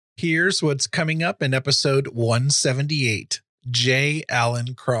Here's what's coming up in episode 178, J.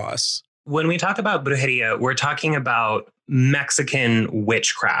 Allen Cross. When we talk about brujeria, we're talking about Mexican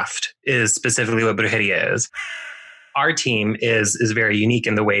witchcraft is specifically what brujeria is. Our team is very unique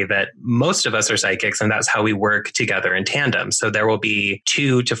in the way that most of us are psychics, and that's how we work together in tandem. So there will be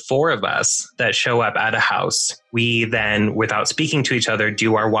 2 to 4 of us that show up at a house. We then, without speaking to each other,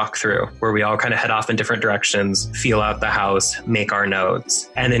 do our walkthrough where we all kind of head off in different directions, feel out the house, make our notes.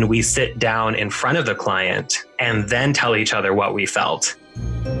 And then we sit down in front of the client and then tell each other what we felt.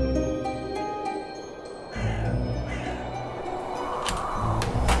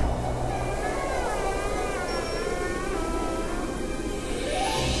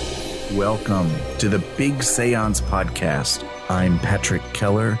 Welcome to the Big Seance Podcast. I'm Patrick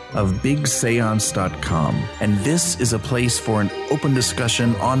Keller of BigSeance.com, and this is a place for an open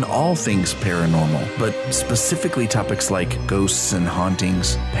discussion on all things paranormal, but specifically topics like ghosts and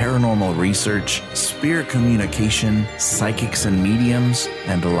hauntings, paranormal research, spirit communication, psychics and mediums,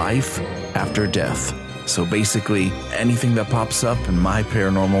 and life after death. So basically, anything that pops up in my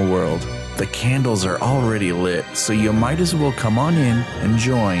paranormal world. The candles are already lit, so you might as well come on in and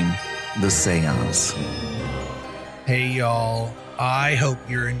join the seance. Hey y'all, I hope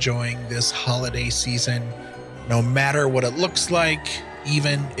you're enjoying this holiday season, no matter what it looks like,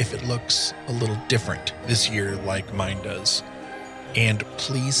 even if it looks a little different this year like mine does. And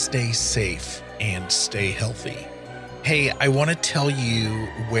please stay safe and stay healthy. Hey, I want to tell you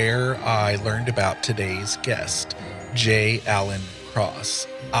where I learned about today's guest, J. Allen Cross.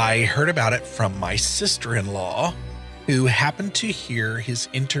 I heard about it from my sister-in-law, who happened to hear his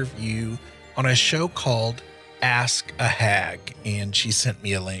interview on a show called Ask a Hag, and she sent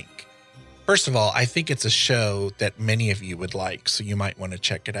me a link. First of all, I think it's a show that many of you would like, so you might want to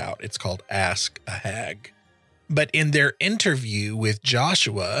check it out. It's called Ask a Hag. But in their interview with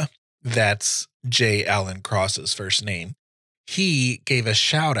Joshua, that's J. Allen Cross's first name, he gave a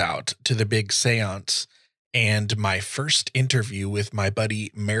shout out to the Big Seance and my first interview with my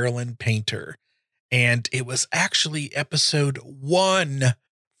buddy Marilyn Painter. And it was actually episode 1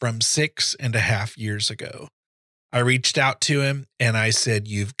 from 6.5 years ago. I reached out to him and I said,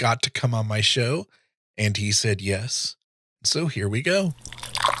 "You've got to come on my show." And he said yes. So here we go.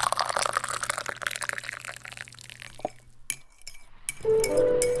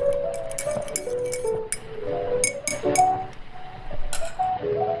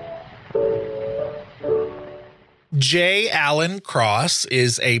 J. Allen Cross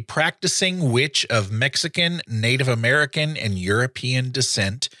is a practicing witch of Mexican, Native American, and European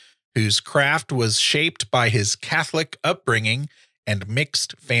descent, whose craft was shaped by his Catholic upbringing and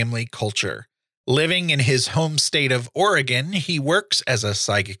mixed family culture. Living in his home state of Oregon, he works as a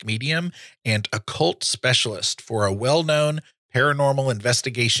psychic medium and occult specialist for a well-known paranormal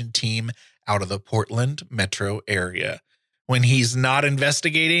investigation team out of the Portland metro area. When he's not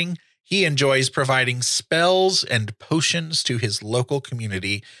investigating, he enjoys providing spells and potions to his local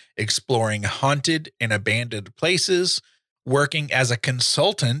community, exploring haunted and abandoned places, working as a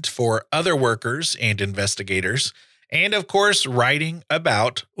consultant for other workers and investigators, and of course, writing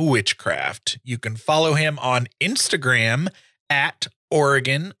about witchcraft. You can follow him on Instagram at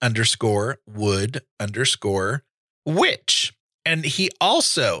Oregon_wood_witch. And he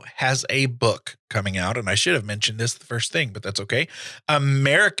also has a book coming out, and I should have mentioned this the first thing, but that's okay.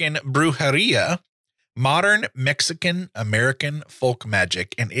 American Brujeria, Modern Mexican-American Folk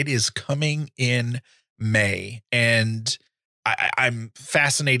Magic, and it is coming in May. And I'm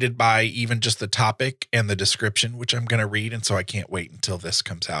fascinated by even just the topic and the description, which I'm going to read, and so I can't wait until this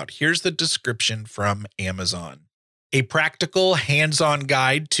comes out. Here's the description from Amazon. A practical, hands-on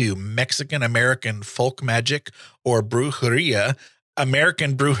guide to Mexican-American folk magic or brujeria.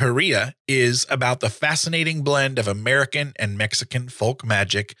 American Brujeria is about the fascinating blend of American and Mexican folk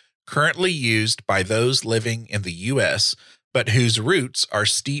magic currently used by those living in the U.S., but whose roots are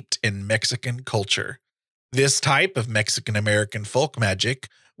steeped in Mexican culture. This type of Mexican-American folk magic,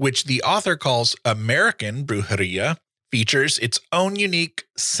 which the author calls American Brujeria, features its own unique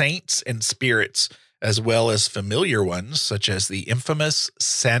saints and spirits, as well as familiar ones such as the infamous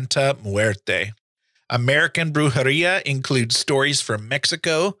Santa Muerte. American Brujeria includes stories from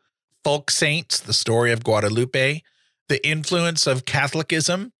Mexico, folk saints, the story of Guadalupe, the influence of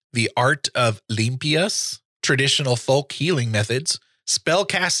Catholicism, the art of limpias, traditional folk healing methods, spell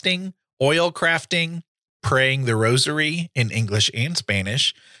casting, oil crafting, praying the rosary in English and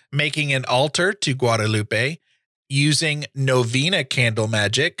Spanish, making an altar to Guadalupe, using novena candle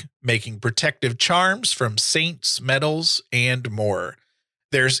magic, making protective charms from saints, metals, and more.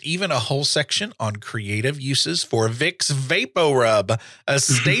 There's even a whole section on creative uses for Vicks VapoRub, a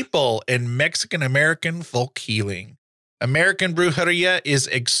staple in Mexican-American folk healing. American Brujeria is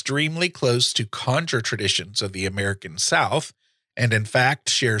extremely close to conjure traditions of the American South, and in fact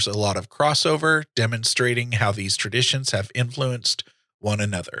shares a lot of crossover, demonstrating how these traditions have influenced one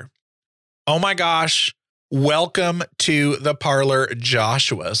another. Oh my gosh, welcome to the parlor,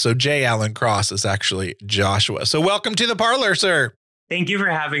 Joshua. So J. Allen Cross is actually Joshua. So welcome to the parlor, sir. Thank you for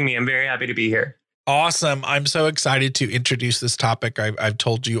having me. I'm very happy to be here. Awesome. I'm so excited to introduce this topic. I've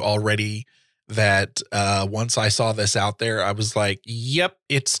told you already that once I saw this out there, I was like, yep,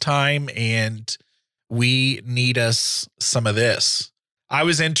 it's time. And we need us some of this. I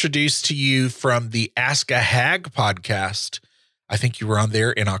was introduced to you from the Ask a Hag podcast. I think you were on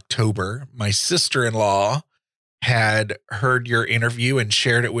there in October. My sister-in-law had heard your interview and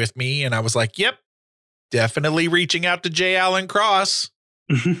shared it with me. And I was like, yep, definitely reaching out to J. Allen Cross.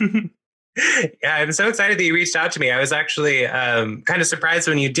 Yeah, I'm so excited that you reached out to me. I was actually kind of surprised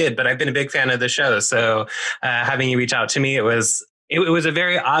when you did, but I've been a big fan of the show. So having you reach out to me, it was a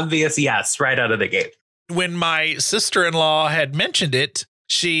very obvious yes right out of the gate. When my sister-in-law had mentioned it,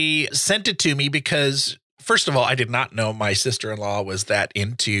 she sent it to me because, first of all, I did not know my sister-in-law was that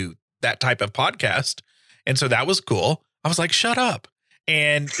into that type of podcast. And so that was cool. I was like, shut up.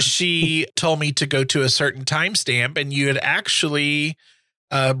 And she told me to go to a certain timestamp, and you had actually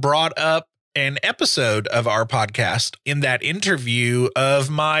brought up an episode of our podcast in that interview of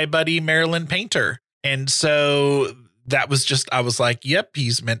my buddy Marilyn Painter. And so that was just, I was like, yep,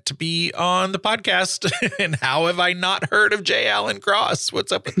 he's meant to be on the podcast. And how have I not heard of J. Allen Cross?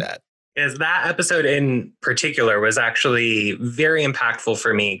 What's up with that? Is that episode in particular was actually very impactful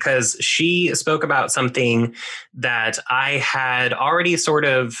for me because she spoke about something that I had already sort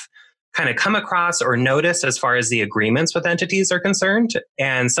of kind of come across or noticed as far as the agreements with entities are concerned.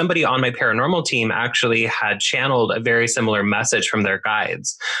 And somebody on my paranormal team actually had channeled a very similar message from their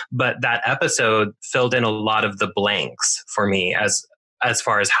guides. But that episode filled in a lot of the blanks for me as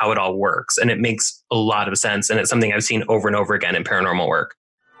far as how it all works. And it makes a lot of sense. And it's something I've seen over and over again in paranormal work.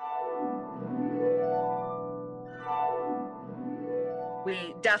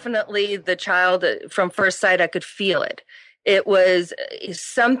 We definitely, the child from first sight, I could feel it. It was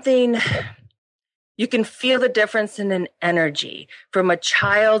something, you can feel the difference in an energy from a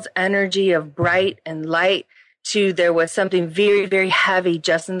child's energy of bright and light to there was something very, very heavy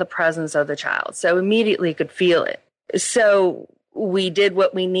just in the presence of the child. So immediately could feel it. So we did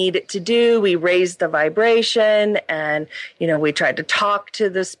what we needed to do. We raised the vibration and, we tried to talk to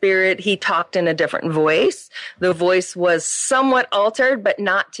the spirit. He talked in a different voice. The voice was somewhat altered, but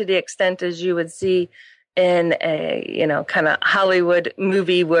not to the extent as you would see in a, kind of Hollywood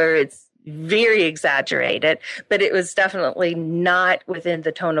movie where it's very exaggerated, but it was definitely not within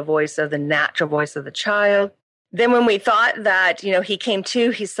the tone of voice of the natural voice of the child. Then when we thought that, he came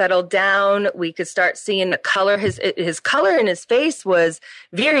to, he settled down, we could start seeing the color. His color in his face was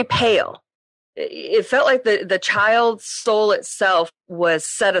very pale. It felt like the child's soul itself was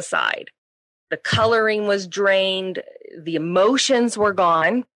set aside. The coloring was drained. The emotions were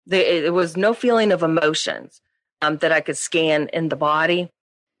gone. There was no feeling of emotions that I could scan in the body.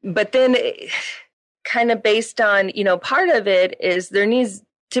 But then kind of based on, part of it is there needs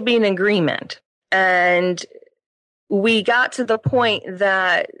to be an agreement. And we got to the point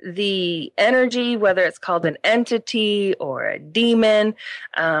that the energy, whether it's called an entity or a demon,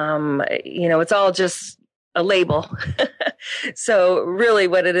 it's all just a label. So really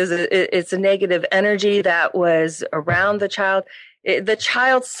what it is, it's a negative energy that was around the child. The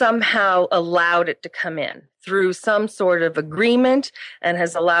child somehow allowed it to come in through some sort of agreement and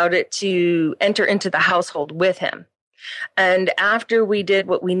has allowed it to enter into the household with him. And after we did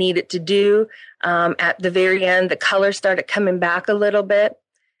what we needed to do, at the very end, the color started coming back a little bit.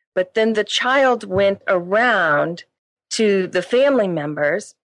 But then the child went around to the family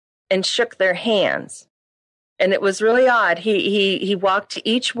members and shook their hands. And it was really odd. He walked to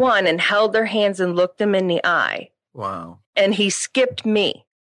each one and held their hands and looked them in the eye. Wow. And he skipped me,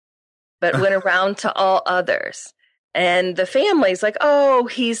 but went around to all others. And the family's like, oh,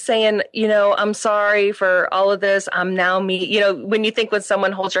 he's saying, I'm sorry for all of this. I'm now me. When you think when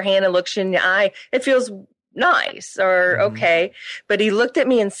someone holds your hand and looks you in the eye, it feels nice or okay. But he looked at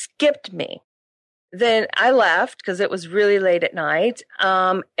me and skipped me. Then I left because it was really late at night.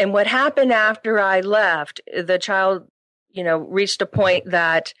 And what happened after I left, the child, reached a point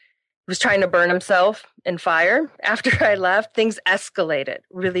that he was trying to burn himself in fire. After I left, things escalated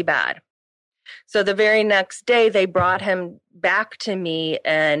really bad. So the very next day, they brought him back to me,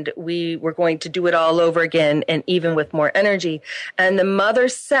 and we were going to do it all over again, and even with more energy. And the mother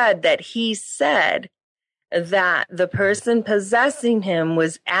said that he said that the person possessing him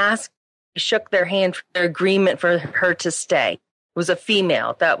was asked, shook their hand for their agreement for her to stay. It was a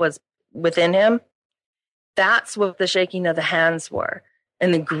female that was within him. That's what the shaking of the hands were,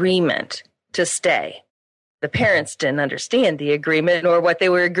 an agreement to stay. The parents didn't understand the agreement or what they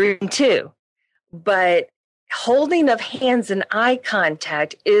were agreeing to. But holding of hands and eye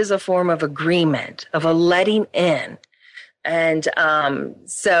contact is a form of agreement, of a letting in. And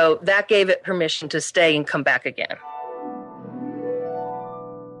so that gave it permission to stay and come back again.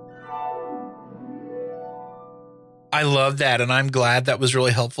 I love that. And I'm glad that was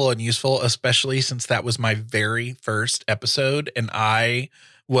really helpful and useful, especially since that was my very first episode. And I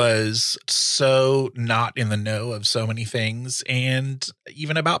was so not in the know of so many things and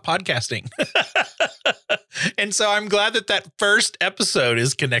even about podcasting. And so I'm glad that that first episode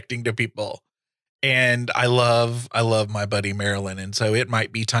is connecting to people. And I love my buddy Marilyn. And so it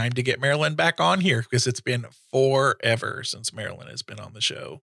might be time to get Marilyn back on here because it's been forever since Marilyn has been on the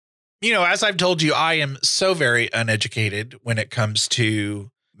show. You know, as I've told you, I am so very uneducated when it comes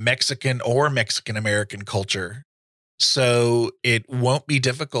to Mexican or Mexican-American culture. So it won't be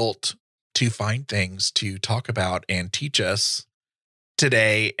difficult to find things to talk about and teach us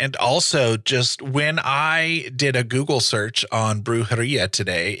today. And also just when I did a Google search on Brujeria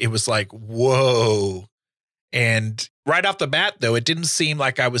today, it was like, whoa. And right off the bat, though, it didn't seem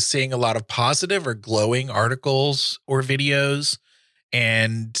like I was seeing a lot of positive or glowing articles or videos.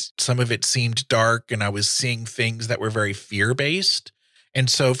 And some of it seemed dark, and I was seeing things that were very fear-based. And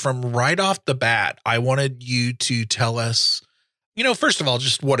so from right off the bat, I wanted you to tell us, you know, first of all,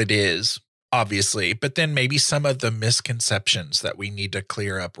 just what it is, obviously, but then maybe some of the misconceptions that we need to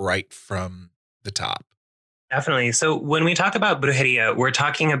clear up right from the top. Definitely. So when we talk about brujeria, we're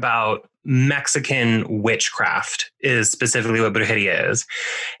talking about Mexican witchcraft is specifically what brujeria is.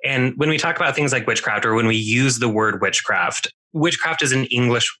 And when we talk about things like witchcraft, or when we use the word witchcraft is an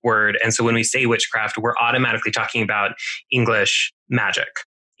English word. And so when we say witchcraft, we're automatically talking about English magic,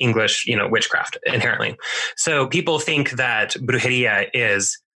 English, witchcraft inherently. So people think that brujeria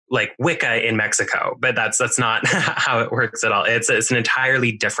is like Wicca in Mexico, but that's not how it works at all. It's an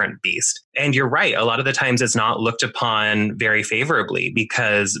entirely different beast. And you're right. A lot of the times it's not looked upon very favorably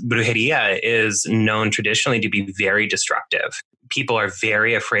because brujeria is known traditionally to be very destructive. People are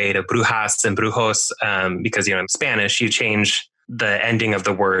very afraid of brujas and brujos because, in Spanish, you change the ending of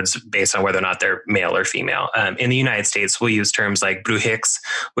the words based on whether or not they're male or female. In the United States, we'll use terms like brujix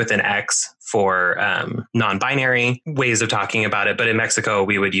with an X for non-binary ways of talking about it. But in Mexico,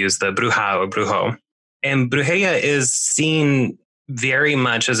 we would use the bruja or brujo. And brujeria is seen very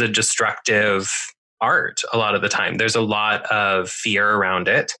much as a destructive art a lot of the time. There's a lot of fear around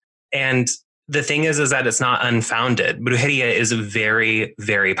it. And the thing is that it's not unfounded. Brujeria is very,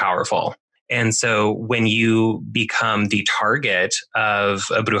 very powerful. And so when you become the target of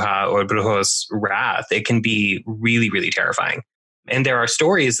a bruja or brujo's wrath, it can be really, really terrifying. And there are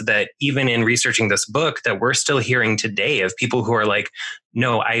stories that even in researching this book that we're still hearing today of people who are like,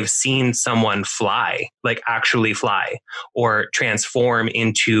 no, I've seen someone fly, like actually fly, or transform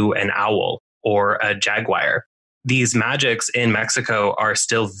into an owl or a jaguar. These magics in Mexico are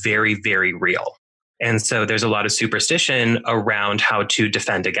still very, very real. And so there's a lot of superstition around how to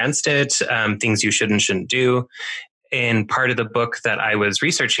defend against it, things you should and shouldn't do. In part of the book that I was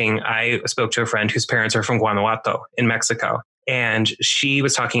researching, I spoke to a friend whose parents are from Guanajuato in Mexico. And she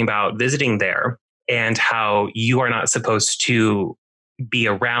was talking about visiting there and how you are not supposed to be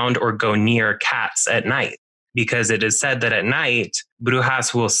around or go near cats at night, because it is said that at night,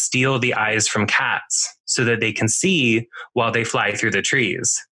 brujas will steal the eyes from cats so that they can see while they fly through the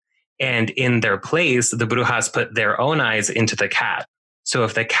trees. And in their place, the brujas put their own eyes into the cat. So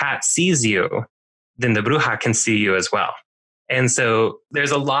if the cat sees you, then the bruja can see you as well. And so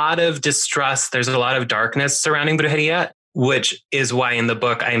there's a lot of distrust. There's a lot of darkness surrounding brujeria, which is why in the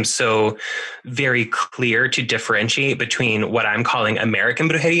book, I'm so very clear to differentiate between what I'm calling American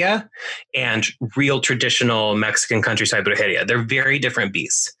brujeria and real traditional Mexican countryside brujeria. They're very different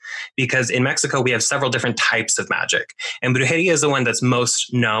beasts because in Mexico, we have several different types of magic. And brujeria is the one that's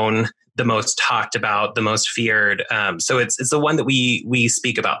most known, the most talked about, the most feared. So it's the one that we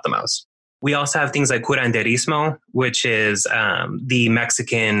speak about the most. We also have things like curanderismo, which is the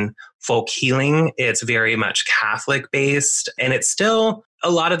Mexican folk healing. It's very much Catholic based, and it's still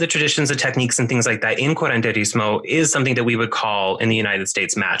a lot of the traditions and techniques and things like that in curanderismo is something that we would call in the United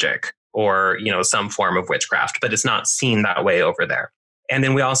States magic or, some form of witchcraft, but it's not seen that way over there. And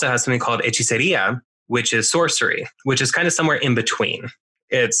then we also have something called hechicería, which is sorcery, which is kind of somewhere in between.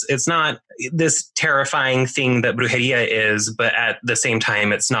 It's not this terrifying thing that brujeria is, but at the same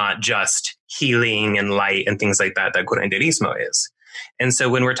time, it's not just healing and light and things like that curanderismo is. And so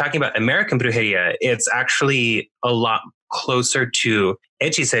when we're talking about American brujeria, it's actually a lot closer to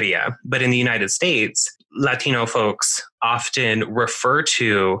hechicería. But in the United States, Latino folks often refer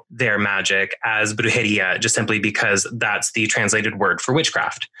to their magic as brujeria, just simply because that's the translated word for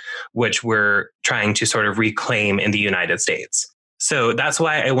witchcraft, which we're trying to sort of reclaim in the United States. So that's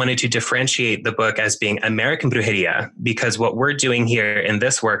why I wanted to differentiate the book as being American Brujeria, because what we're doing here in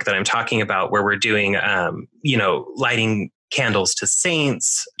this work that I'm talking about, where we're doing, lighting candles to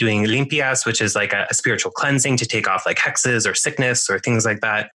saints, doing limpias, which is like a spiritual cleansing to take off like hexes or sickness or things like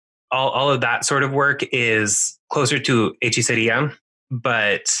that. All of that sort of work is closer to hechicería,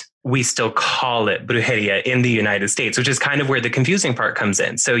 but we still call it brujeria in the United States, which is kind of where the confusing part comes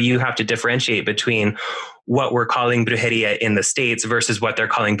in. So you have to differentiate between what we're calling brujeria in the States versus what they're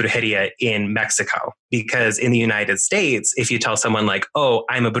calling brujeria in Mexico. Because in the United States, if you tell someone like, oh,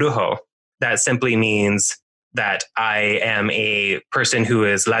 I'm a brujo, that simply means that I am a person who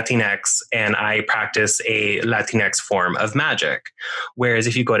is Latinx and I practice a Latinx form of magic. Whereas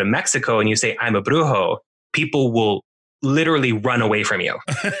if you go to Mexico and you say, I'm a brujo, people will literally run away from you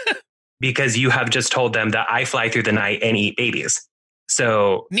because you have just told them that I fly through the night and eat babies.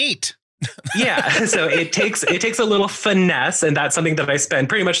 So neat. Yeah. So it takes a little finesse. And that's something that I spend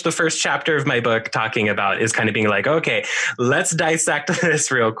pretty much the first chapter of my book talking about, is kind of being like, okay, let's dissect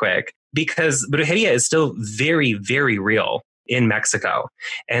this real quick, because brujeria is still very, very real in Mexico.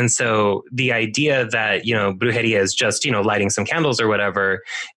 And so the idea that, brujeria is just, lighting some candles or whatever,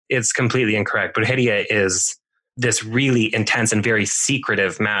 it's completely incorrect. Brujeria is this really intense and very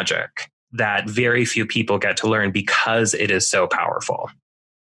secretive magic that very few people get to learn because it is so powerful.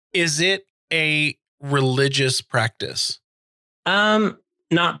 Is it a religious practice? Not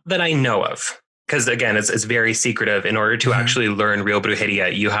that I know of. Because again, it's very secretive. In order to actually learn real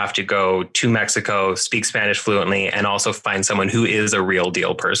brujeria, you have to go to Mexico, speak Spanish fluently, and also find someone who is a real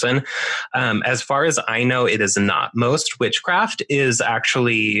deal person. As far as I know, it is not. Most witchcraft is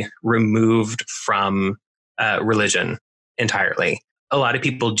actually removed from religion entirely. A lot of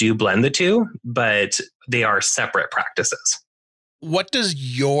people do blend the two, but they are separate practices. What does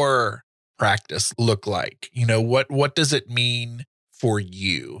your practice look like? What does it mean for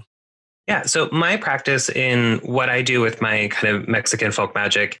you? Yeah. So my practice in what I do with my kind of Mexican folk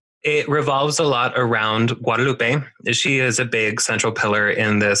magic, it revolves a lot around Guadalupe. She is a big central pillar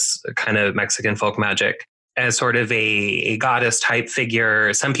in this kind of Mexican folk magic as sort of a goddess type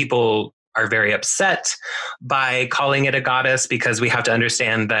figure. Some people are very upset by calling it a goddess because we have to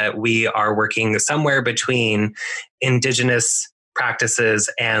understand that we are working somewhere between indigenous practices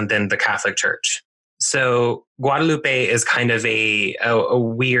and then the Catholic Church. So Guadalupe is kind of a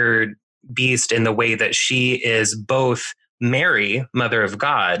weird beast in the way that she is both Mary, Mother of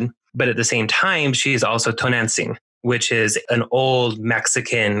God, but at the same time, she's also Tonantzin, which is an old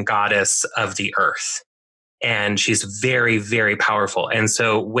Mexican goddess of the earth. And she's very, very powerful. And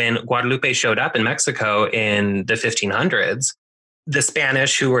so when Guadalupe showed up in Mexico in the 1500s, the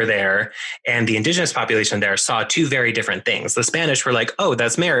Spanish who were there and the indigenous population there saw two very different things. The Spanish were like, oh,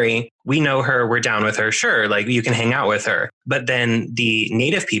 that's Mary. We know her. We're down with her. Sure. Like you can hang out with her. But then the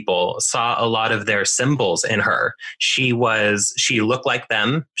native people saw a lot of their symbols in her. She looked like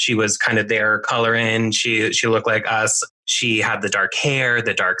them. She was kind of their color in. She looked like us. She had the dark hair,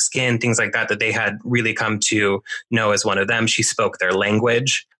 the dark skin, things like that they had really come to know as one of them. She spoke their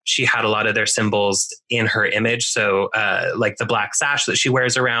language. She had a lot of their symbols in her image. So like the black sash that she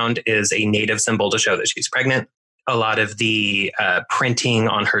wears around is a native symbol to show that she's pregnant. A lot of the printing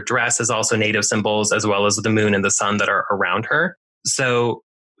on her dress is also native symbols, as well as the moon and the sun that are around her. So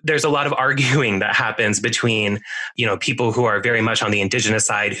there's a lot of arguing that happens between, people who are very much on the indigenous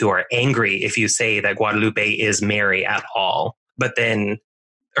side who are angry if you say that Guadalupe is Mary at all. But then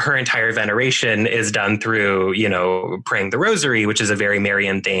her entire veneration is done through, praying the rosary, which is a very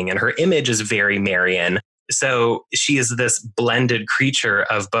Marian thing. And her image is very Marian. So she is this blended creature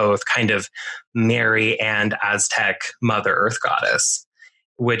of both kind of Mary and Aztec Mother Earth goddess,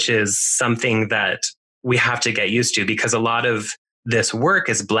 which is something that we have to get used to, because a lot of this work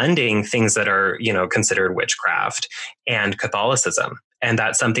is blending things that are, considered witchcraft and Catholicism. And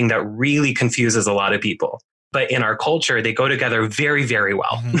that's something that really confuses a lot of people. But in our culture, they go together very, very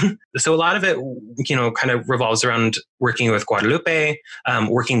well. Mm-hmm. So a lot of it, kind of revolves around working with Guadalupe,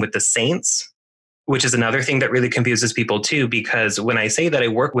 working with the saints, which is another thing that really confuses people too, because when I say that I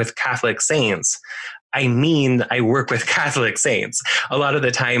work with Catholic saints, I mean, I work with Catholic saints. A lot of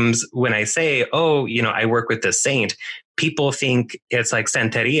the times when I say, oh, I work with this saint, people think it's like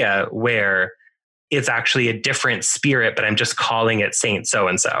Santeria, where it's actually a different spirit, but I'm just calling it Saint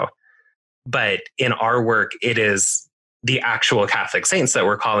so-and-so. But in our work, it is the actual Catholic saints that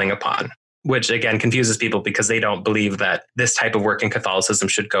we're calling upon, which again confuses people because they don't believe that this type of work in Catholicism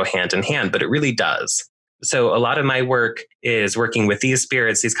should go hand in hand, but it really does. So a lot of my work is working with these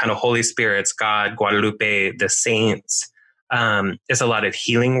spirits, these kind of holy spirits, God, Guadalupe, the saints. It's a lot of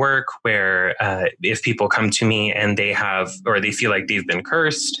healing work where if people come to me and they have, or they feel like they've been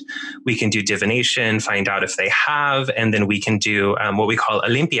cursed, we can do divination, find out if they have, and then we can do what we call a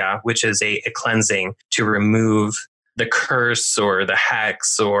limpia, which is a cleansing to remove the curse or the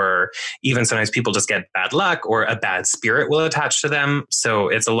hex, or even sometimes people just get bad luck or a bad spirit will attach to them. So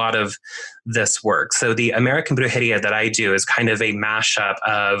it's a lot of this work. So the American Brujeria that I do is kind of a mashup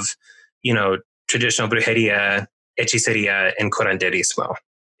of, traditional Brujeria, Hechiceria, and Curanderismo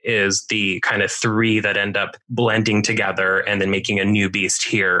is the kind of three that end up blending together and then making a new beast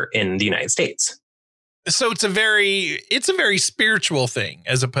here in the United States. So it's a very spiritual thing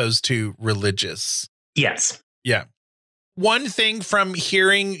as opposed to religious. Yes. Yeah. One thing from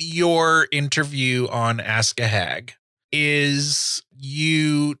hearing your interview on Ask a Hag is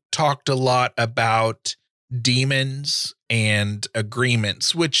you talked a lot about demons and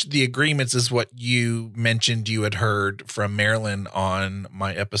agreements, which the agreements is what you mentioned you had heard from Marilyn on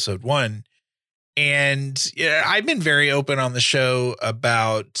my episode 1. And I've been very open on the show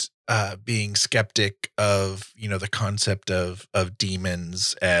about being skeptic of, the concept of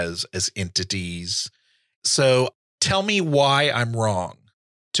demons as entities. So tell me why I'm wrong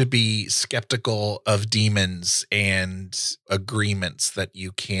to be skeptical of demons and agreements that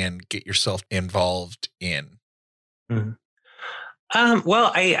you can get yourself involved in. Mm-hmm.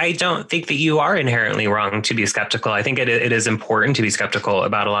 Well, I don't think that you are inherently wrong to be skeptical. I think it is important to be skeptical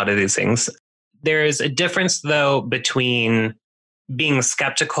about a lot of these things. There's a difference, though, between being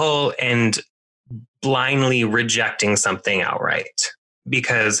skeptical and blindly rejecting something outright,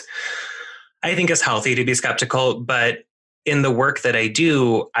 because I think it's healthy to be skeptical, but in the work that I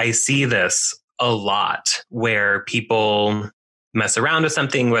do, I see this a lot where people mess around with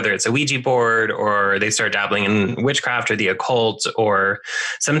something, whether it's a Ouija board or they start dabbling in witchcraft or the occult, or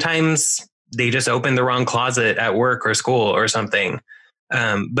sometimes they just open the wrong closet at work or school or something.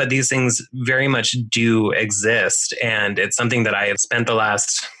 But these things very much do exist. And it's something that I have spent the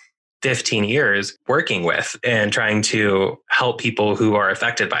last 15 years working with and trying to help people who are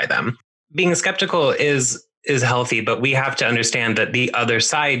affected by them. Being skeptical is healthy, but we have to understand that the other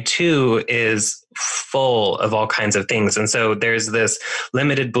side too is full of all kinds of things. And so there's this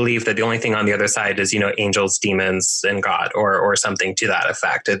limited belief that the only thing on the other side is, angels, demons, and God, or something to that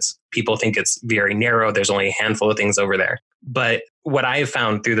effect. People think it's very narrow. There's only a handful of things over there. But what I have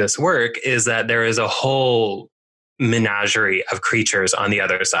found through this work is that there is a whole menagerie of creatures on the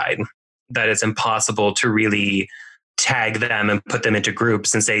other side, that it's impossible to really tag them and put them into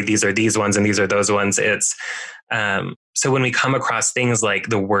groups and say, these are these ones and these are those ones. It's so when we come across things like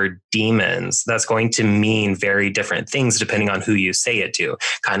the word demons, that's going to mean very different things depending on who you say it to,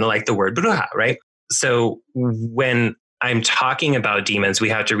 kind of like the word bruja, right? So when I'm talking about demons, we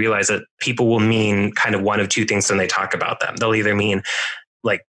have to realize that people will mean kind of one of two things when they talk about them. They'll either mean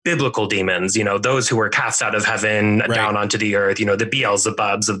like biblical demons, those who were cast out of heaven, right, down onto the earth, the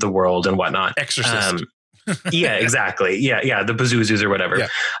Beelzebubs of the world and whatnot. Exorcist. Yeah, exactly. Yeah. The Pazuzus or whatever. Yeah.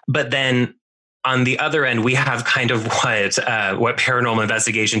 But then on the other end, we have kind of what paranormal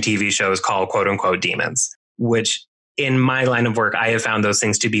investigation TV shows call quote unquote demons, which in my line of work, I have found those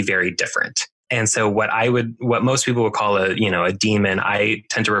things to be very different. And so what most people would call a demon, I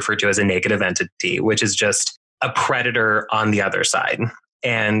tend to refer to as a negative entity, which is just a predator on the other side.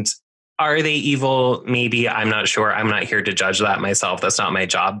 And are they evil? Maybe. I'm not sure. I'm not here to judge that myself. That's not my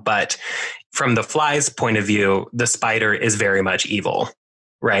job. But from the fly's point of view, the spider is very much evil,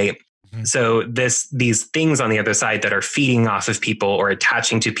 right? Mm-hmm. So these things on the other side that are feeding off of people or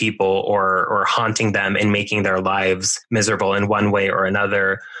attaching to people or haunting them and making their lives miserable in one way or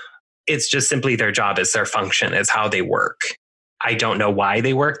another, it's just simply their job. It's their function. It's how they work. I don't know why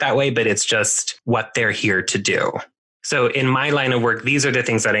they work that way, but it's just what they're here to do. So in my line of work, these are the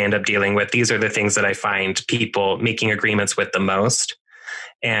things that I end up dealing with. These are the things that I find people making agreements with the most.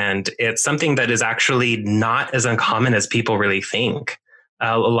 And it's something that is actually not as uncommon as people really think.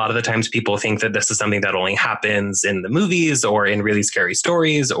 A lot of the times people think that this is something that only happens in the movies or in really scary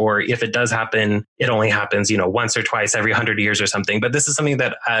stories, or if it does happen, it only happens, once or twice every 100 years or something. But this is something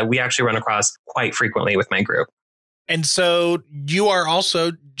that we actually run across quite frequently with my group. And so you are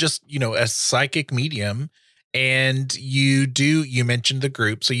also just, a psychic medium, and you mentioned the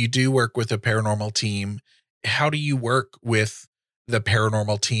group. So you do work with a paranormal team. How do you work with the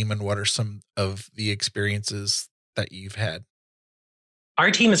paranormal team, and what are some of the experiences that you've had?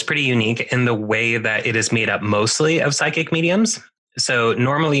 Our team is pretty unique in the way that it is made up mostly of psychic mediums. So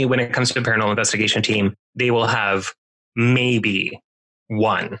normally when it comes to a paranormal investigation team, they will have maybe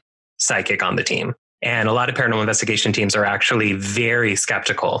one psychic on the team. And a lot of paranormal investigation teams are actually very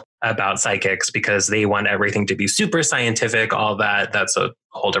skeptical about psychics because they want everything to be super scientific, all that. That's a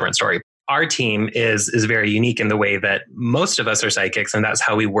whole different story. Our team is very unique in the way that most of us are psychics, and that's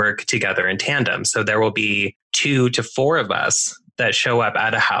how we work together in tandem. So there will be 2 to 4 of us that show up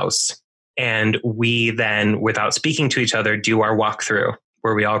at a house, and we then, without speaking to each other, do our walkthrough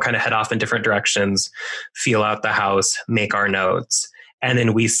where we all kind of head off in different directions, feel out the house, make our notes. And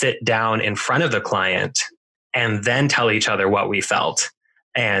then we sit down in front of the client and then tell each other what we felt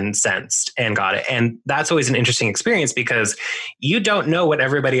and sensed and got it. And that's always an interesting experience because you don't know what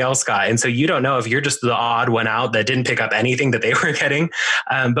everybody else got. And so you don't know if you're just the odd one out that didn't pick up anything that they were getting.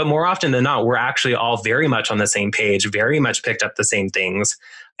 But more often than not, we're actually all very much on the same page, very much picked up the same things.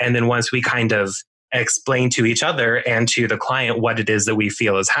 And then once we kind of explain to each other and to the client what it is that we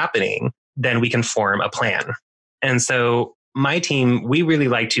feel is happening, then we can form a plan. And so my team, we really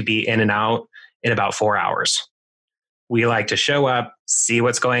like to be in and out in about 4 hours. We like to show up, see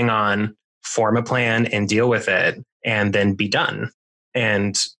what's going on, form a plan and deal with it, and then be done.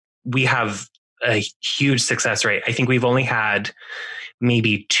 And we have a huge success rate. I think we've only had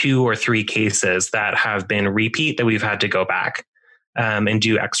maybe 2 or 3 cases that have been repeat that we've had to go back and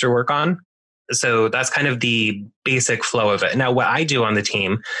do extra work on. So that's kind of the basic flow of it. Now, what I do on the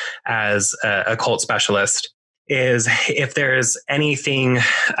team as a cult specialist is if there's anything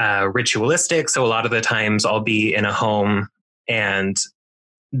ritualistic. So a lot of the times I'll be in a home and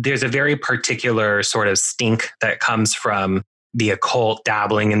there's a very particular sort of stink that comes from the occult,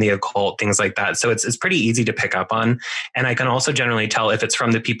 dabbling in the occult, things like that. So it's pretty easy to pick up on. And I can also generally tell if it's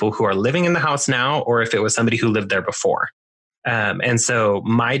from the people who are living in the house now or if it was somebody who lived there before. And so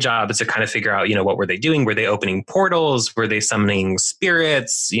my job is to kind of figure out, what were they doing? Were they opening portals? Were they summoning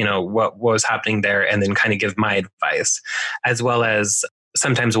spirits? What was happening there? And then kind of give my advice, as well as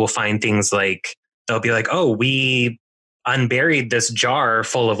sometimes we'll find things like, they'll be like, oh, we unburied this jar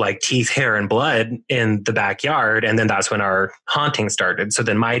full of like teeth, hair, and blood in the backyard. And then that's when our haunting started. So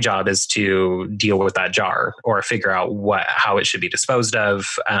then my job is to deal with that jar or figure out how it should be disposed of,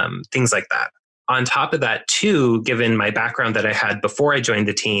 things like that. On top of that, too, given my background that I had before I joined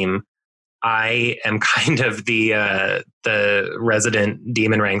the team, I am kind of the resident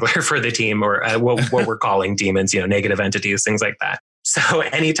demon wrangler for the team, or what we're calling demons, negative entities, things like that. So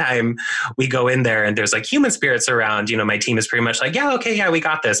anytime we go in there and there's like human spirits around, my team is pretty much like, yeah, okay, yeah, we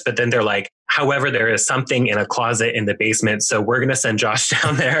got this. But then they're like, however, there is something in a closet in the basement. So we're going to send Josh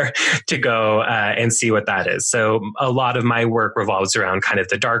down there to go and see what that is. So a lot of my work revolves around kind of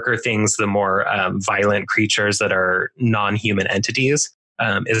the darker things, the more violent creatures that are non-human entities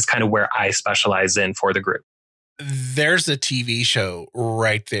is kind of where I specialize in for the group. There's a TV show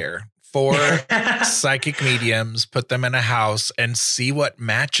right there. 4 psychic mediums, put them in a house and see what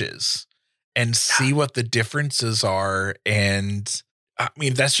matches and see what the differences are. And I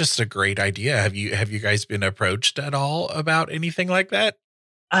mean, that's just a great idea. Have you guys been approached at all about anything like that?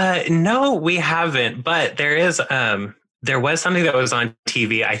 No, we haven't, but there was something that was on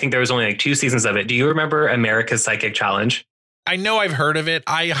TV. I think there was only like 2 seasons of it. Do you remember America's Psychic Challenge? I know I've heard of it.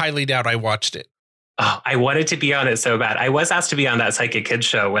 I highly doubt I watched it. Oh, I wanted to be on it so bad. I was asked to be on that Psychic Kids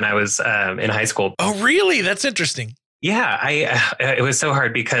show when I was in high school. Oh, really? That's interesting. Yeah, it was so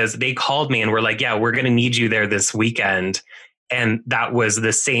hard because they called me and were like, yeah, we're going to need you there this weekend. And that was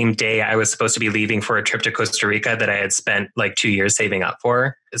the same day I was supposed to be leaving for a trip to Costa Rica that I had spent like 2 years saving up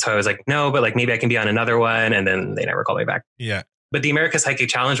for. So I was like, no, but like maybe I can be on another one. And then they never called me back. Yeah. But the America Psychic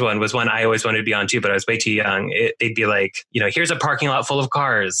Challenge one was one I always wanted to be on too, but I was way too young. They'd be like, here's a parking lot full of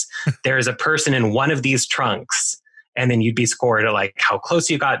cars. There's a person in one of these trunks. And then you'd be scored at like how close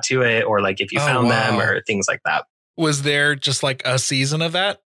you got to it or like if you found them or things like that. Was there just like a season of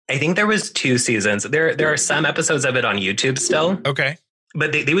that? I think there was 2 seasons. There are some episodes of it on YouTube still. Okay.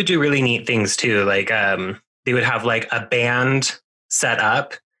 But they would do really neat things too. Like they would have like a band set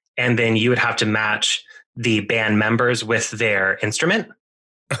up and then you would have to match the band members with their instrument.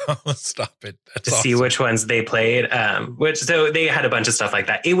 Oh, stop it. That's to awesome. See which ones they played. So they had a bunch of stuff like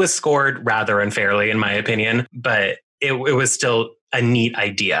that. It was scored rather unfairly, in my opinion, but it was still a neat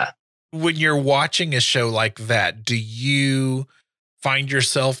idea. When you're watching a show like that, do you find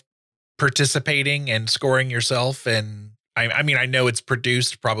yourself participating and scoring yourself. And I mean, I know it's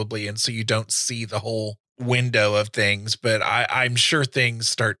produced probably, and so you don't see the whole window of things, but I'm sure things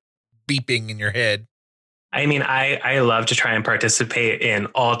start beeping in your head. I mean, I love to try and participate in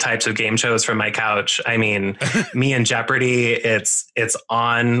all types of game shows from my couch. I mean, me and Jeopardy, it's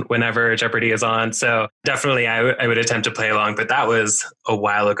on whenever Jeopardy is on. So definitely I would attempt to play along, but that was a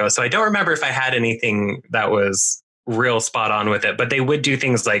while ago. So I don't remember if I had anything that was real spot on with it, but they would do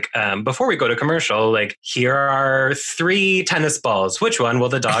things like, before we go to commercial, like, here are 3 tennis balls. Which one will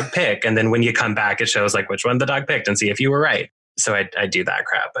the dog pick? And then when you come back, it shows like which one the dog picked and see if you were right. So I do that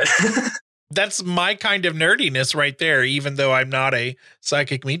crap, but that's my kind of nerdiness right there. Even though I'm not a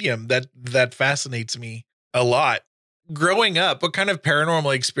psychic medium, that fascinates me a lot. Growing up, what kind of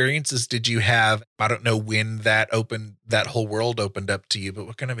paranormal experiences did you have? I don't know when that whole world opened up to you, but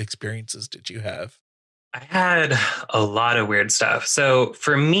what kind of experiences did you have? I had a lot of weird stuff. So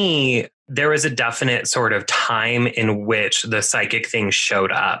for me, there was a definite sort of time in which the psychic thing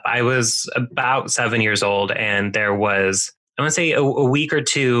showed up. I was about 7 years old, and there was, I want to say, a week or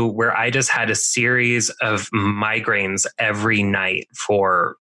two where I just had a series of migraines every night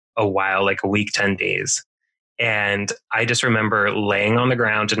for a while, like a week, 10 days. And I just remember laying on the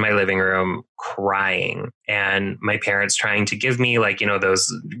ground in my living room crying, and my parents trying to give me, like, you know,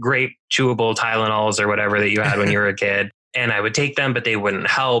 those great chewable Tylenols or whatever that you had when you were a kid. And I would take them, but they wouldn't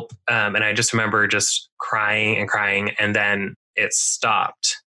help. And I just remember just crying and crying, and then it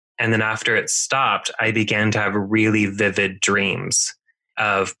stopped. And then after it stopped, I began to have really vivid dreams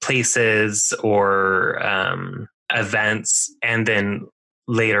of places or events, and then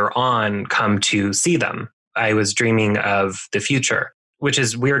later on come to see them. I was dreaming of the future, which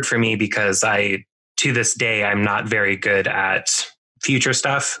is weird for me because to this day, I'm not very good at future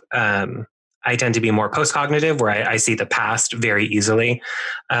stuff. I tend to be more post-cognitive, where I see the past very easily.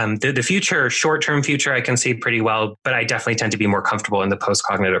 The future, short-term future, I can see pretty well, but I definitely tend to be more comfortable in the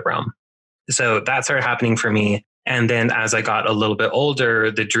post-cognitive realm. So that started happening for me. And then as I got a little bit older,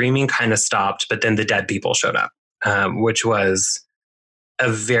 the dreaming kind of stopped, but then the dead people showed up, which was a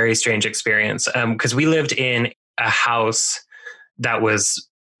very strange experience, because we lived in a house that was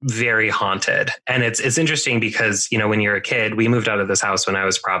very haunted. And it's interesting because, you know, when you're a kid, we moved out of this house when I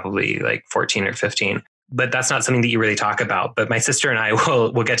was probably like 14 or 15, but that's not something that you really talk about. But my sister and I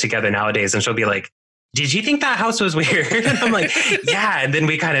will get together nowadays, and she'll be like, did you think that house was weird? And I'm like, yeah. And then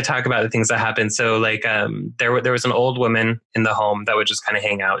we kind of talk about the things that happened. So like, there was an old woman in the home that would just kind of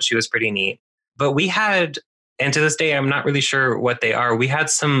hang out. She was pretty neat, but we had, and to this day, I'm not really sure what they are. We had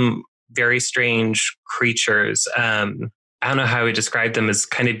some very strange creatures. I don't know how I would describe them, as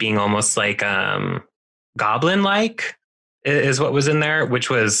kind of being almost like goblin-like is what was in there,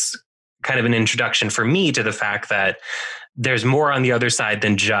 which was kind of an introduction for me to the fact that there's more on the other side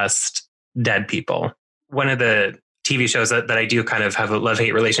than just dead people. One of the TV shows that I do kind of have a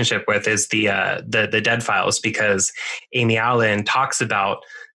love-hate relationship with is the Dead Files, because Amy Allen talks about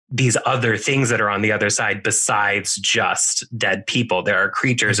these other things that are on the other side besides just dead people. There are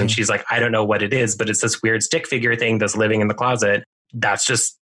creatures, and she's like, I don't know what it is, but it's this weird stick figure thing that's living in the closet. That's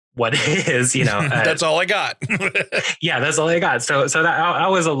just what it is, you know. That's all I got. Yeah, that's all I got. So that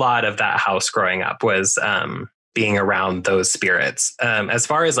was a lot of that house growing up, was being around those spirits. As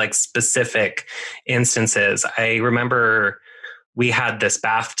far as like specific instances, I remember we had this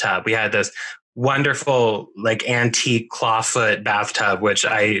bathtub. We had this wonderful, like, antique clawfoot bathtub, which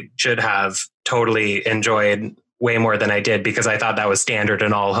I should have totally enjoyed way more than I did, because I thought that was standard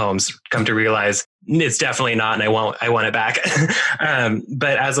in all homes. Come to realize it's definitely not, and I want it back.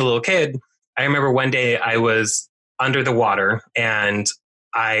 But as a little kid, I remember one day I was under the water, and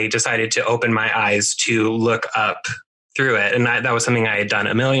I decided to open my eyes to look up through it. And that was something I had done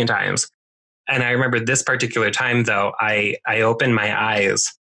a million times. And I remember this particular time, though, I opened my eyes,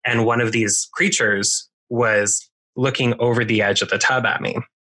 and one of these creatures was looking over the edge of the tub at me.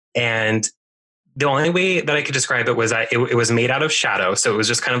 And the only way that I could describe it was that it was made out of shadow. So it was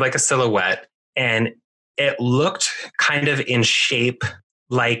just kind of like a silhouette. And it looked kind of in shape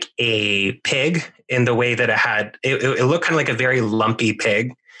like a pig, in the way that it looked kind of like a very lumpy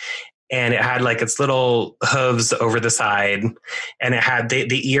pig. And it had like its little hooves over the side. And it had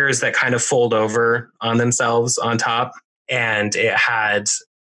the ears that kind of fold over on themselves on top. And it had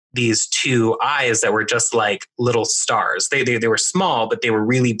these 2 eyes that were just like little stars. They were small, but they were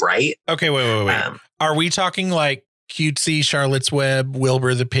really bright. Okay, wait. Are we talking like cutesy Charlotte's Web,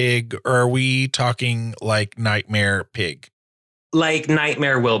 Wilbur the pig, or are we talking like Nightmare Pig? Like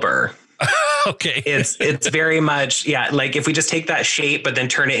Nightmare Wilbur. Okay. It's very much, yeah, like if we just take that shape but then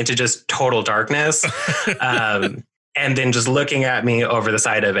turn it into just total darkness. and then just looking at me over the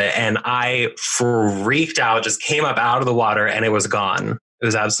side of it. And I freaked out, just came up out of the water, and it was gone. It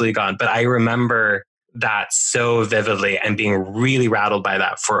was absolutely gone. But I remember that so vividly and being really rattled by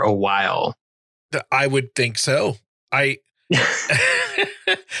that for a while. I would think so. I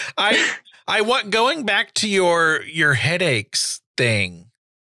want, going back to your headaches thing.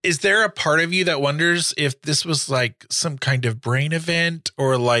 Is there a part of you that wonders if this was like some kind of brain event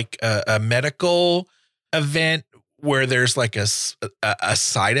or like a medical event where there's like a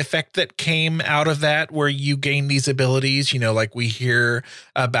side effect that came out of that, where you gain these abilities? You know, like we hear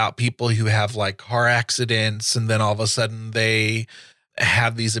about people who have like car accidents and then all of a sudden they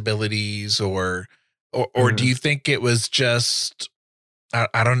have these abilities, or do you think it was just,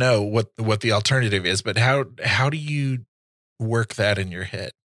 I don't know what the alternative is, but how do you work that in your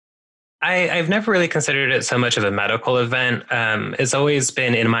head? I've never really considered it so much of a medical event. It's always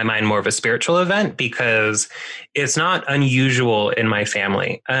been in my mind more of a spiritual event, because it's not unusual in my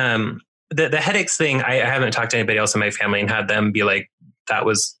family. The headaches thing, I haven't talked to anybody else in my family and had them be like, that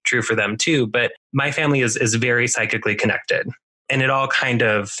was true for them too. But my family is very psychically connected, and it all kind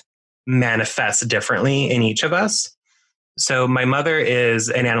of manifests differently in each of us. So my mother is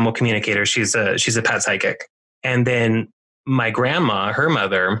an animal communicator. She's a pet psychic. And then my grandma, her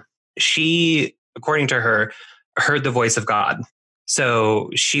mother, she, according to her, heard the voice of God. So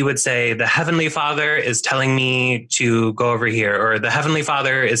she would say, the Heavenly Father is telling me to go over here, or the Heavenly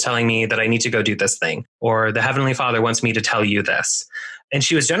Father is telling me that I need to go do this thing, or the Heavenly Father wants me to tell you this. And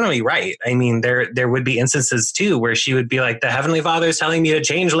she was generally right. I mean, there would be instances too where she would be like, the Heavenly Father is telling me to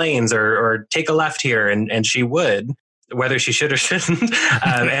change lanes or take a left here. And she would, whether she should or shouldn't.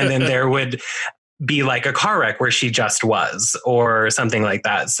 And then there would be like a car wreck where she just was, or something like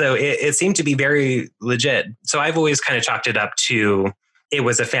that. So it seemed to be very legit. So I've always kind of chalked it up to, it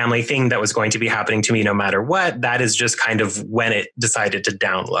was a family thing that was going to be happening to me no matter what. That is just kind of when it decided to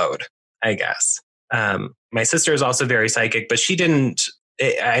download, I guess. My sister is also very psychic, but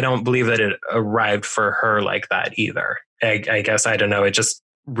I don't believe that it arrived for her like that either. I guess, I don't know. It just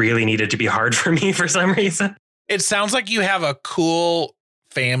really needed to be hard for me for some reason. It sounds like you have a cool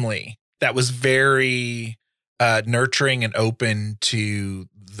family that was very nurturing and open to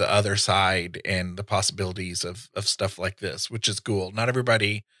the other side and the possibilities of stuff like this, which is cool. Not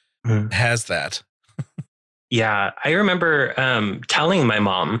everybody has that. Yeah. I remember telling my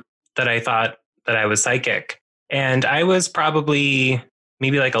mom that I thought that I was psychic, and I was probably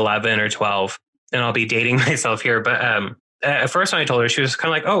maybe like 11 or 12, and I'll be dating myself here. But at first when I told her, she was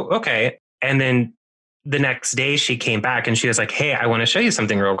kind of like, oh, okay. And then the next day she came back and she was like, hey, I want to show you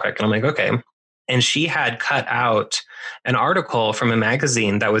something real quick. And I'm like, okay. And she had cut out an article from a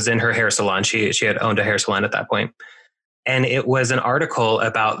magazine that was in her hair salon. She had owned a hair salon at that point. And it was an article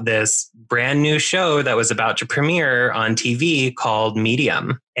about this brand new show that was about to premiere on TV called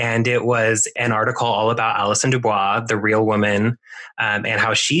Medium. And it was an article all about Alison Dubois, the real woman, and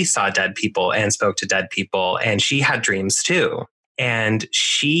how she saw dead people and spoke to dead people. And she had dreams too. And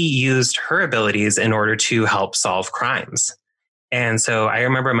she used her abilities in order to help solve crimes. And so I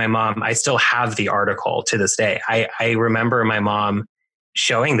remember my mom, I still have the article to this day. I remember my mom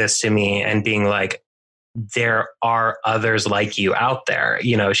showing this to me and being like, there are others like you out there.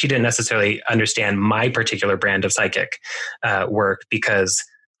 You know, she didn't necessarily understand my particular brand of psychic work, because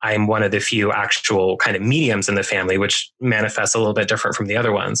I'm one of the few actual kind of mediums in the family, which manifests a little bit different from the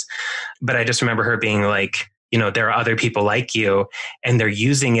other ones. But I just remember her being like, you know, there are other people like you, and they're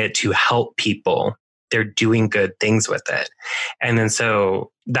using it to help people. They're doing good things with it. And then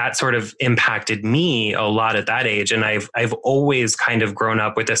so that sort of impacted me a lot at that age. And I've always kind of grown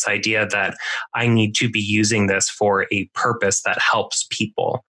up with this idea that I need to be using this for a purpose that helps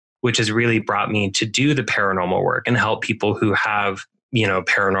people, which has really brought me to do the paranormal work and help people who have, you know,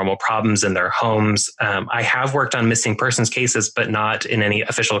 paranormal problems in their homes. I have worked on missing persons cases, but not in any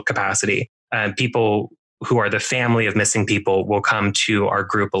official capacity. People who are the family of missing people will come to our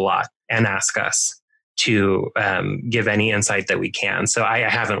group a lot and ask us to give any insight that we can. So I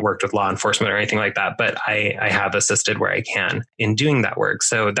haven't worked with law enforcement or anything like that, but I have assisted where I can in doing that work.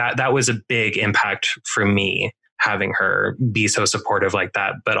 So that was a big impact for me, having her be so supportive like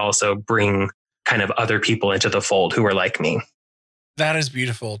that, but also bring kind of other people into the fold who were like me. That is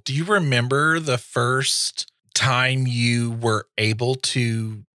beautiful. Do you remember the first time you were able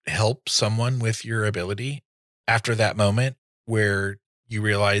to help someone with your ability after that moment where you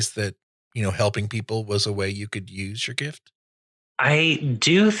realized that, you know, helping people was a way you could use your gift? I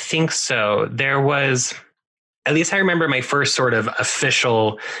do think so. There was, at least I remember my first sort of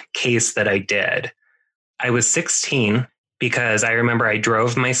official case that I did. I was 16 because I remember I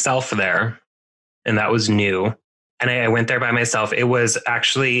drove myself there, and that was new. And I went there by myself. It was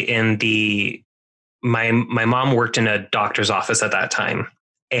actually my mom worked in a doctor's office at that time.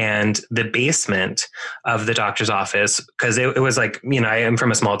 And the basement of the doctor's office, because it was like, I am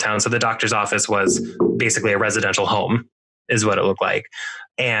from a small town. So the doctor's office was basically a residential home is what it looked like.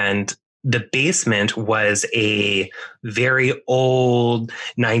 And the basement was a very old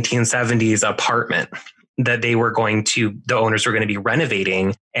 1970s apartment that the owners were going to be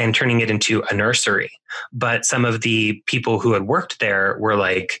renovating and turning it into a nursery. But some of the people who had worked there were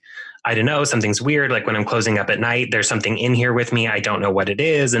like, I don't know, something's weird. Like when I'm closing up at night, there's something in here with me. I don't know what it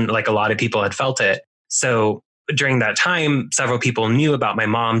is. And like a lot of people had felt it. So during that time, several people knew about my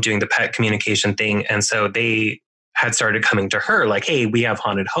mom doing the pet communication thing. And so they had started coming to her like, hey, we have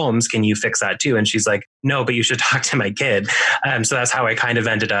haunted homes. Can you fix that too? And she's like, no, but you should talk to my kid. So that's how I kind of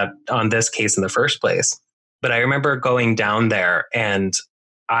ended up on this case in the first place. But I remember going down there and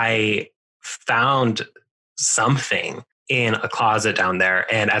I found something in a closet down there.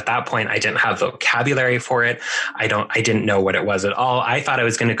 And at that point, I didn't have vocabulary for it. I didn't know what it was at all. I thought I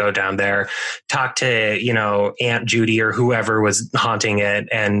was going to go down there, talk to, Aunt Judy or whoever was haunting it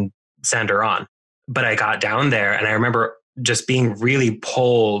and send her on. But I got down there and I remember just being really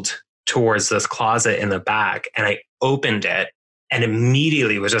pulled towards this closet in the back. And I opened it and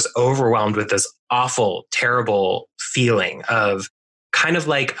immediately was just overwhelmed with this awful, terrible feeling of kind of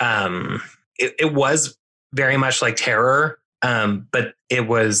like, it was very much like terror, but it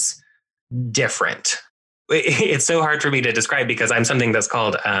was different. It's so hard for me to describe because I'm something that's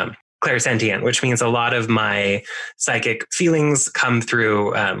called clairsentient, which means a lot of my psychic feelings come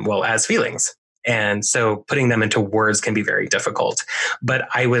through, as feelings. And so putting them into words can be very difficult. But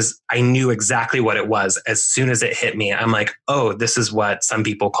I knew exactly what it was as soon as it hit me. I'm like, oh, this is what some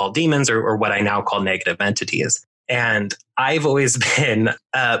people call demons or what I now call negative entities. And I've always been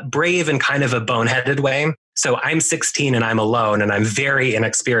brave in kind of a boneheaded way. So I'm 16 and I'm alone and I'm very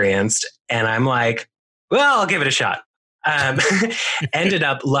inexperienced. And I'm like, well, I'll give it a shot. Ended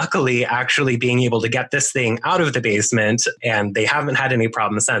up luckily actually being able to get this thing out of the basement, and they haven't had any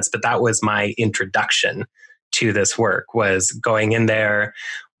problems since. But that was my introduction to this work, was going in there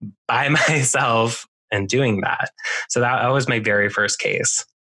by myself and doing that. So that was my very first case.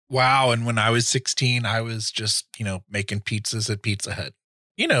 Wow. And when I was 16, I was just, making pizzas at Pizza Hut.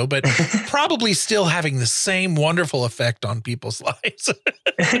 But probably still having the same wonderful effect on people's lives.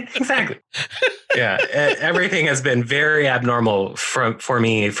 Exactly. Yeah. Everything has been very abnormal for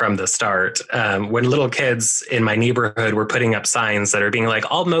me from the start. When little kids in my neighborhood were putting up signs that are being like,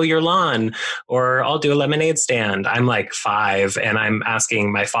 I'll mow your lawn or I'll do a lemonade stand. I'm like 5 and I'm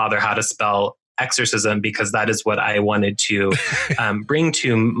asking my father how to spell exorcism because that is what I wanted to bring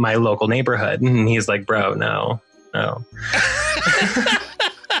to my local neighborhood. And he's like, bro, no.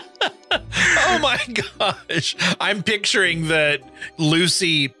 Oh my gosh. I'm picturing that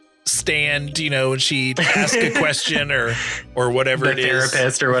Lucy stand, when she asks a question or whatever the it is.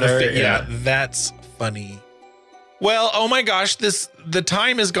 Therapist or whatever. Yeah, that's funny. Well, oh my gosh, the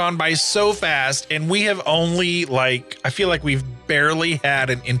time has gone by so fast and we have only I feel like we've barely had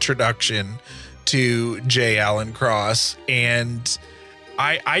an introduction to J. Allen Cross, and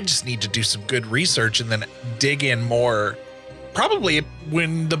I just need to do some good research and then dig in more. Probably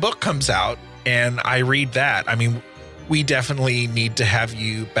when the book comes out and I read that. I mean, we definitely need to have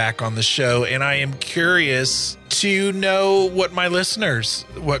you back on the show. And I am curious to know what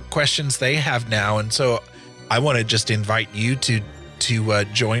questions they have now. And so I want to just invite you to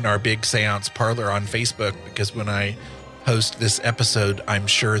join our Big Seance Parlor on Facebook, because when I host this episode, I'm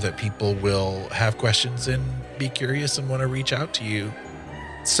sure that people will have questions and be curious and want to reach out to you.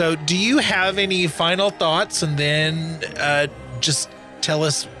 So do you have any final thoughts? And then just tell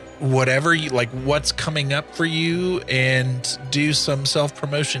us whatever you like, what's coming up for you, and do some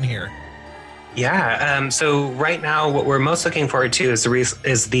self-promotion here. Yeah. So right now, what we're most looking forward to is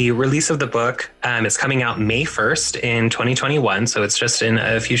the release of the book. It's coming out May 1st in 2021. So it's just in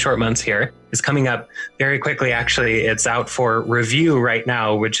a few short months here. It's coming up very quickly. Actually, it's out for review right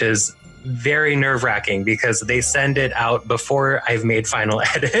now, which is very nerve-wracking because they send it out before I've made final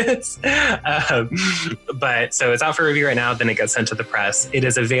edits. But so it's out for review right now, then it gets sent to the press. It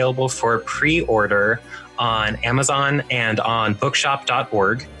is available for pre-order on Amazon and on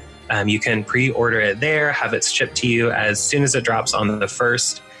bookshop.org. You can pre-order it there, have it shipped to you as soon as it drops on the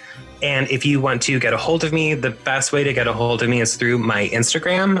 1st. And if you want to get a hold of me, the best way to get a hold of me is through my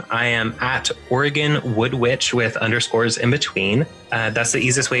Instagram. I am at Oregon Wood Witch with underscores in between. That's the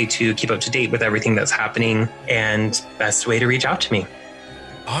easiest way to keep up to date with everything that's happening and best way to reach out to me.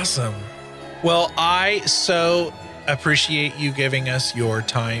 Awesome. Well, I so appreciate you giving us your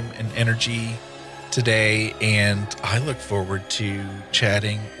time and energy today, and I look forward to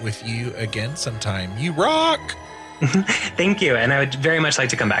chatting with you again sometime. You rock! Thank you, and I would very much like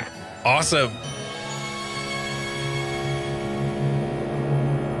to come back. Awesome.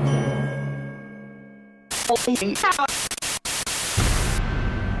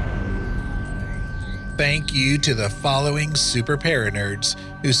 Thank you to the following super paranerds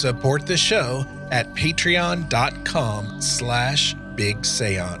who support the show at patreon.com/Big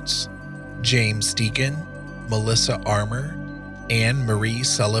Seance. James Deacon, Melissa Armour, Anne Marie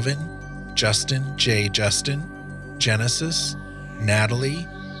Sullivan, Justin J. Justin, Genesis, Natalie,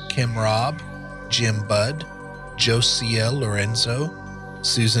 Kim Robb, Jim Budd, Josiel Lorenzo,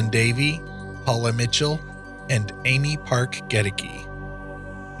 Susan Davey, Paula Mitchell, and Amy Park Gedicke.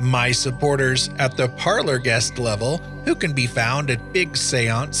 My supporters at the parlor guest level, who can be found at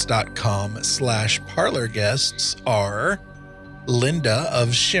bigseance.com/parlor guests, are Linda of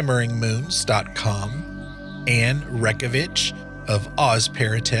shimmeringmoons.com, Anne Rekovich of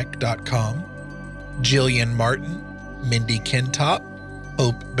ozparatech.com, Jillian Martin, Mindy Kintop,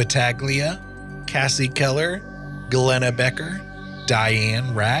 Hope Battaglia, Cassie Keller, Glenna Becker,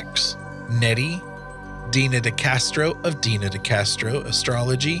 Diane Rax, Nettie, Dina DeCastro of Dina DeCastro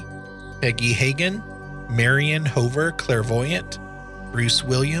Astrology, Peggy Hagan, Marion Hover Clairvoyant, Bruce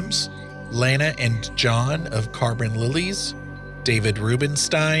Williams, Lana and John of Carbon Lilies, David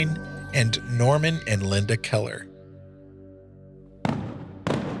Rubenstein, and Norman and Linda Keller.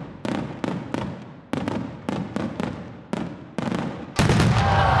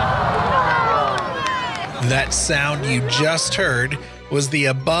 That sound you just heard was the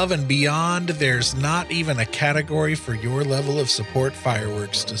Above and Beyond There's Not Even a Category for Your Level of Support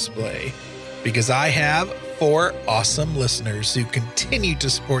fireworks display, because I have 4 awesome listeners who continue to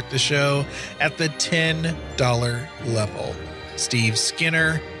support the show at the $10 level. Steve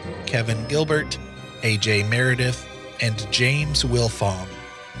Skinner, Kevin Gilbert, AJ Meredith, and James Wilfong.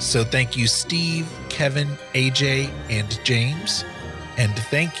 So thank you, Steve, Kevin, AJ, and James. And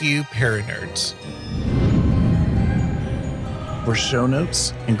thank you, Paranerds. For show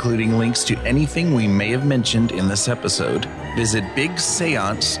notes, including links to anything we may have mentioned in this episode, visit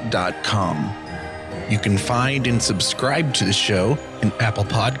bigseance.com. You can find and subscribe to the show in Apple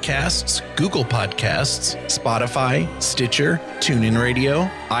Podcasts, Google Podcasts, Spotify, Stitcher, TuneIn Radio,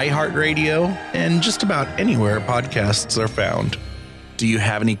 iHeartRadio, and just about anywhere podcasts are found. Do you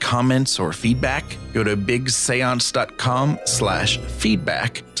have any comments or feedback? Go to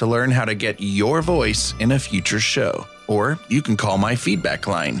bigseance.com/feedback to learn how to get your voice in a future show. Or you can call my feedback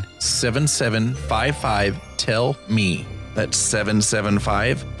line, 7755-TELL-ME. That's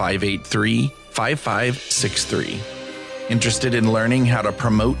 775-583-5563. Interested in learning how to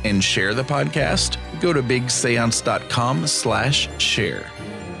promote and share the podcast? Go to bigseance.com/share.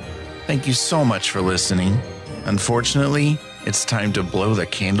 Thank you so much for listening. Unfortunately, it's time to blow the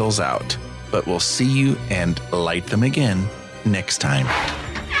candles out, but we'll see you and light them again next time.